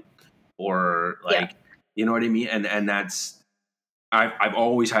Bud Light or like, you know what I mean? And that's, I've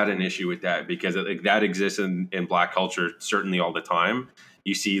always had an issue with that because like that exists in Black culture, certainly all the time.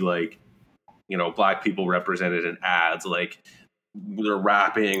 You see like, Black people represented in ads, like they're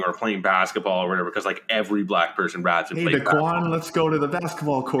rapping or playing basketball or whatever, because like every Black person raps and plays basketball. Let's go to the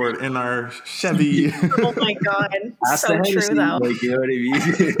basketball court in our Chevy. Oh my God. That's so true though. Like, you know what I mean?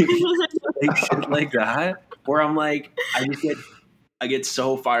 Like shit like that, where I'm like, I get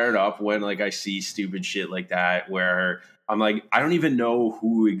so fired up when like I see stupid shit like that, where I'm like, I don't even know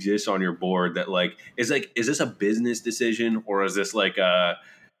who exists on your board that like, is this a business decision or is this like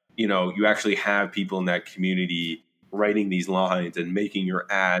you actually have people in that community writing these lines and making your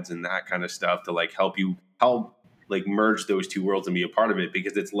ads and that kind of stuff to like help like merge those two worlds and be a part of it,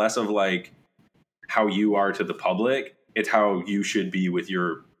 because it's less of like how you are to the public, it's how you should be with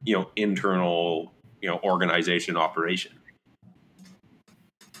your internal organization operation.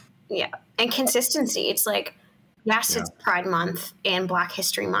 Yeah, and consistency. It's like, yes, it's Pride Month and Black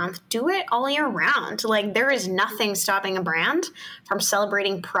History Month. Do it all year round. Like there is nothing stopping a brand from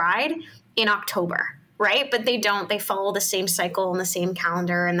celebrating Pride in October, right? But they don't. They follow the same cycle and the same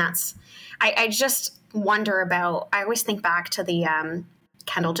calendar, and that's. I just wonder about. I always think back to the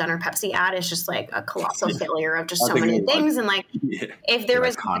Kendall Jenner Pepsi ad. Is just like a colossal failure of just so many things, and like if there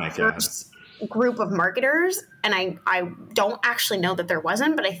was first group of marketers, and I don't actually know that there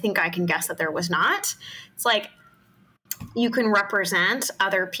wasn't, but I think I can guess that there was not. It's like you can represent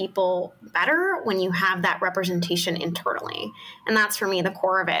other people better when you have that representation internally. And that's for me the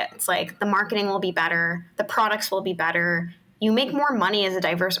core of it. It's like the marketing will be better, the products will be better. You make more money as a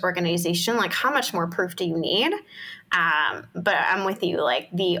diverse organization. Like how much more proof do you need? But I'm with you. Like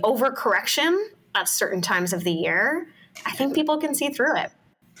the overcorrection at certain times of the year, I think people can see through it.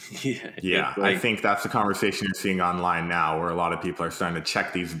 Yeah, I think that's the conversation you're seeing online now, where a lot of people are starting to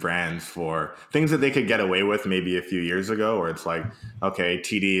check these brands for things that they could get away with maybe a few years ago, where it's like, okay,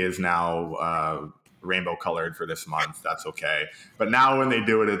 TD is now rainbow colored for this month. That's okay. But now when they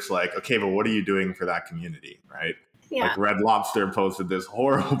do it, it's like, okay, but what are you doing for that community, right? Yeah. Like Red Lobster posted this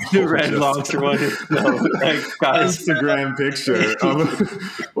horrible Red Lobster one. Instagram picture of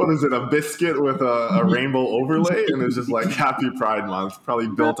what is it, a biscuit with a rainbow overlay, and it's just like Happy Pride Month, probably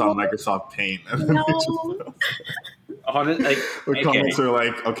built on Microsoft Paint. And then the comments are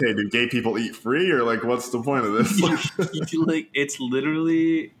like, okay, do gay people eat free, or like what's the point of this? Like it's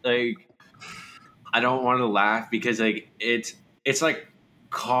literally like, I don't want to laugh because like it's like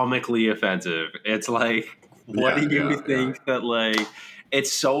comically offensive. It's like, what do you think that like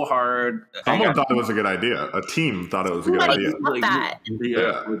it's so hard? Someone thought it was a good idea. A team thought it was a good idea. Like that.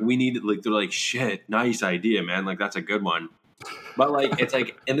 Like we need like, they're like, shit, nice idea, man. Like that's a good one. But like it's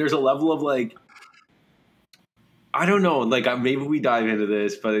like, and there's a level of like, I don't know, like maybe we dive into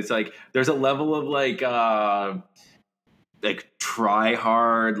this, but it's like there's a level of like try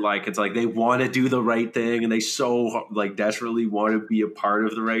hard, like it's like they want to do the right thing and they so like desperately want to be a part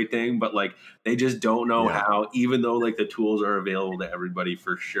of the right thing, but like they just don't know how, even though like the tools are available to everybody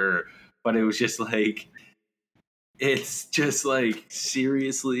for sure. But it was just like it's just like,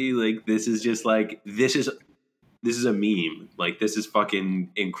 seriously, like this is a meme. Like, this is fucking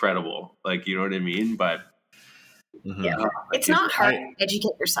incredible. Like, you know what I mean? But Yeah. Mhm. It's not hard to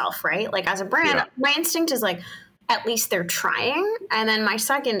educate yourself, right? Like, as a brand, my instinct is like, at least they're trying. And then my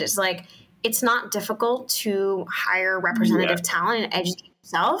second is like, it's not difficult to hire representative talent and educate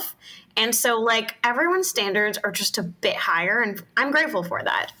yourself. And so, like, everyone's standards are just a bit higher, and I'm grateful for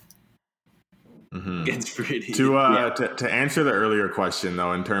that. It's pretty. To answer the earlier question,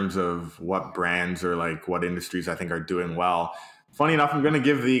 though, in terms of what brands or like what industries I think are doing well, funny enough, I'm going to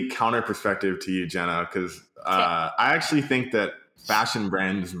give the counter perspective to you, Jenna, because I actually think that fashion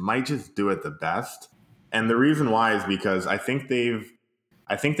brands might just do it the best. And the reason why is because I think they've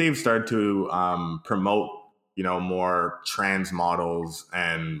started to promote, more trans models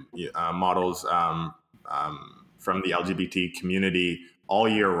and models from the LGBT community all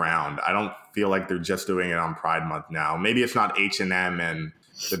year round. I don't feel like they're just doing it on Pride Month now. Maybe it's not H&M and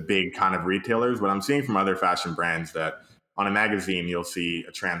the big kind of retailers, but I'm seeing from other fashion brands that on a magazine you'll see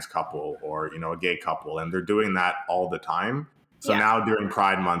a trans couple or a gay couple, and they're doing that all the time. So now during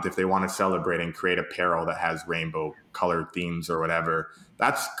Pride Month, if they want to celebrate and create apparel that has rainbow colored themes or whatever,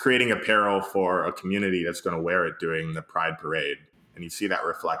 that's creating apparel for a community that's going to wear it during the Pride Parade. And you see that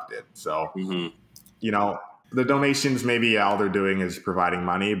reflected. So, the donations, maybe all they're doing is providing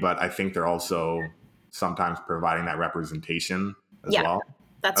money, but I think they're also sometimes providing that representation as well.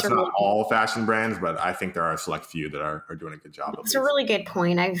 That's not all fashion brands, but I think there are a select few that are doing a good job. It's a really good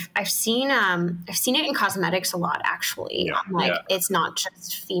point. I've seen it in cosmetics a lot, actually. It's not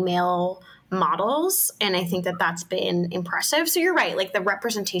just female models, and I think that that's been impressive. So you're right. Like, the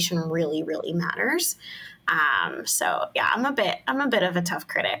representation really, really matters. So yeah, I'm a bit of a tough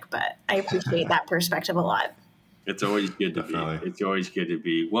critic, but I appreciate that perspective a lot. It's always good to be. It's always good to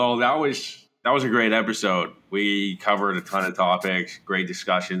be. Well, that was a great episode. We covered a ton of topics, great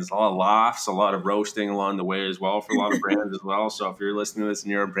discussions, a lot of laughs, a lot of roasting along the way as well for a lot of brands as well. So if you're listening to this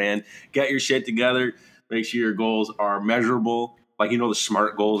and you're a brand, get your shit together. Make sure your goals are measurable. Like, the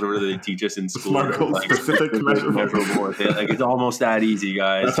SMART goals, or whatever they teach us in school. SMART goals, like, specific, measurable. Like, it's almost that easy,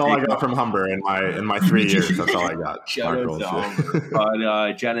 guys. That's all I got from Humber in my 3 years. That's all I got. Shout out to Humber.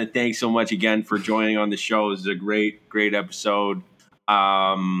 But Jenna, thanks so much again for joining on the show. This is a great episode.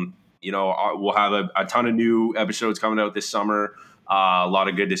 We'll have a ton of new episodes coming out this summer. A lot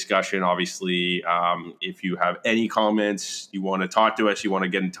of good discussion, obviously. If you have any comments, you want to talk to us, you want to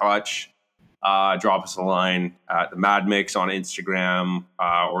get in touch, drop us a line at the Mad Mix on Instagram,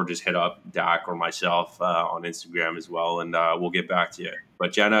 or just hit up Dak or myself on Instagram as well, and we'll get back to you.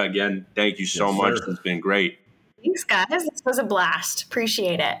 But Jenna, again, thank you so much. It's been great. Thanks, guys. This was a blast.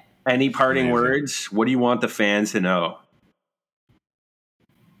 Appreciate it. Any parting words? What do you want the fans to know?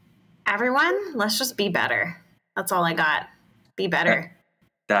 Everyone, let's just be better. That's all I got. Be better.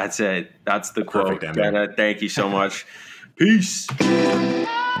 That's it. That's the quote. Jenna, thank you so much. Peace.